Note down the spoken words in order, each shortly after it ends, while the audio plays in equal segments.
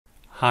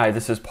Hi,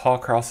 this is Paul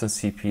Carlson,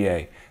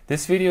 CPA.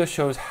 This video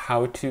shows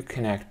how to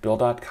connect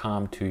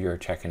Bill.com to your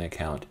checking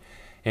account.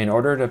 In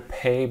order to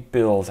pay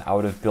bills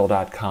out of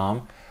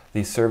Bill.com,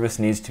 the service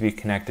needs to be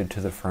connected to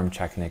the firm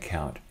checking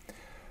account.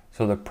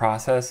 So the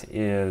process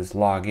is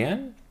log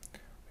in,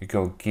 we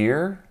go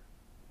Gear,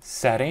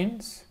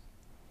 Settings,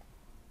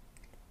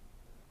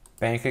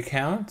 Bank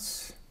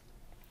Accounts,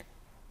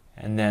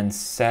 and then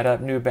Set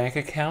Up New Bank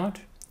Account.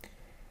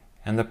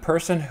 And the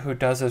person who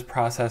does this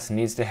process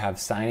needs to have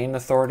signing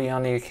authority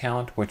on the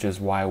account, which is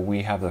why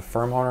we have the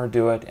firm owner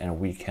do it and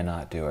we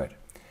cannot do it.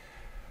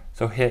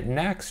 So hit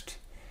next,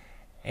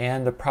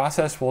 and the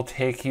process will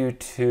take you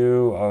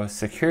to a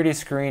security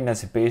screen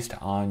that's based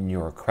on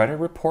your credit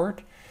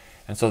report.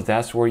 And so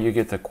that's where you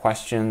get the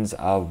questions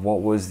of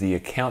what was the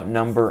account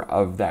number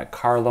of that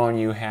car loan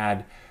you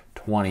had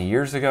 20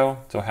 years ago.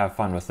 So have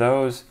fun with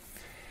those.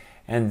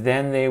 And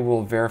then they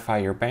will verify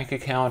your bank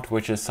account,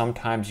 which is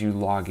sometimes you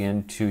log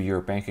into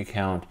your bank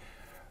account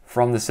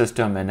from the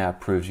system and that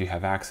proves you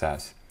have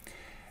access.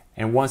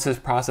 And once this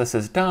process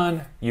is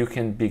done, you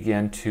can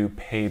begin to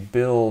pay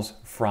bills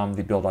from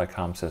the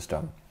Bill.com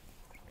system.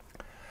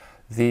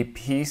 The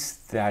piece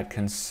that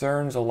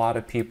concerns a lot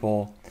of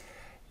people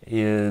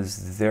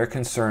is their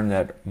concern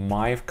that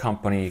my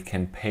company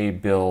can pay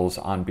bills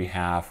on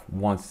behalf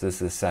once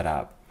this is set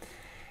up.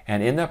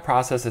 And in the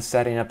process of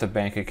setting up the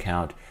bank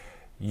account,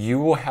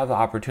 you will have the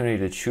opportunity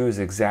to choose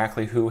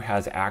exactly who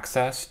has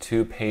access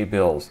to pay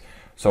bills.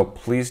 So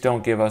please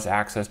don't give us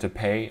access to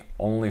pay.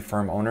 Only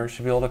firm owners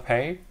should be able to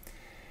pay.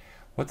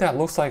 What that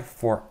looks like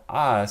for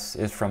us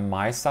is from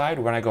my side,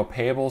 when I go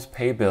payables,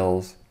 pay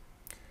bills,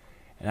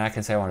 and I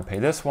can say I want to pay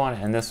this one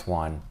and this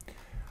one.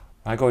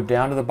 When I go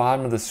down to the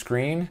bottom of the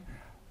screen,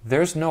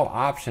 there's no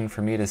option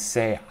for me to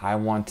say I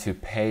want to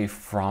pay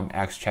from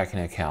X checking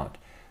account.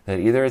 That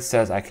either it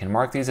says I can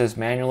mark these as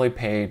manually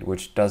paid,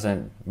 which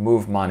doesn't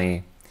move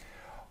money,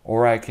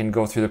 or I can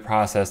go through the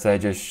process that I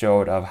just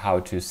showed of how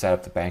to set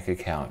up the bank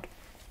account.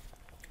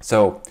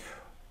 So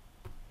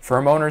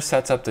firm owner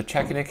sets up the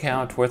checking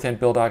account within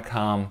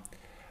Bill.com.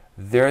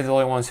 They're the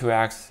only ones who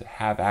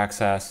have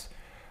access,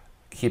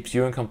 keeps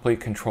you in complete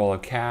control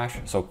of cash,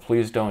 so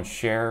please don't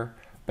share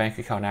bank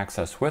account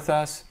access with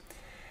us.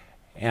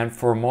 And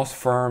for most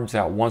firms,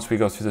 that once we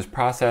go through this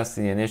process,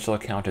 the initial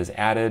account is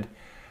added,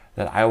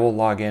 that I will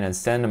log in and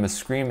send them a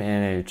screen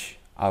image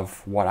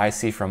of what I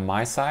see from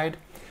my side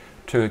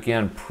to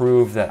again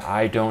prove that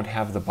I don't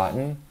have the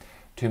button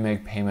to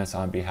make payments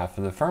on behalf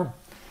of the firm.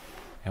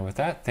 And with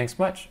that, thanks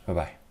much.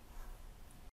 Bye-bye.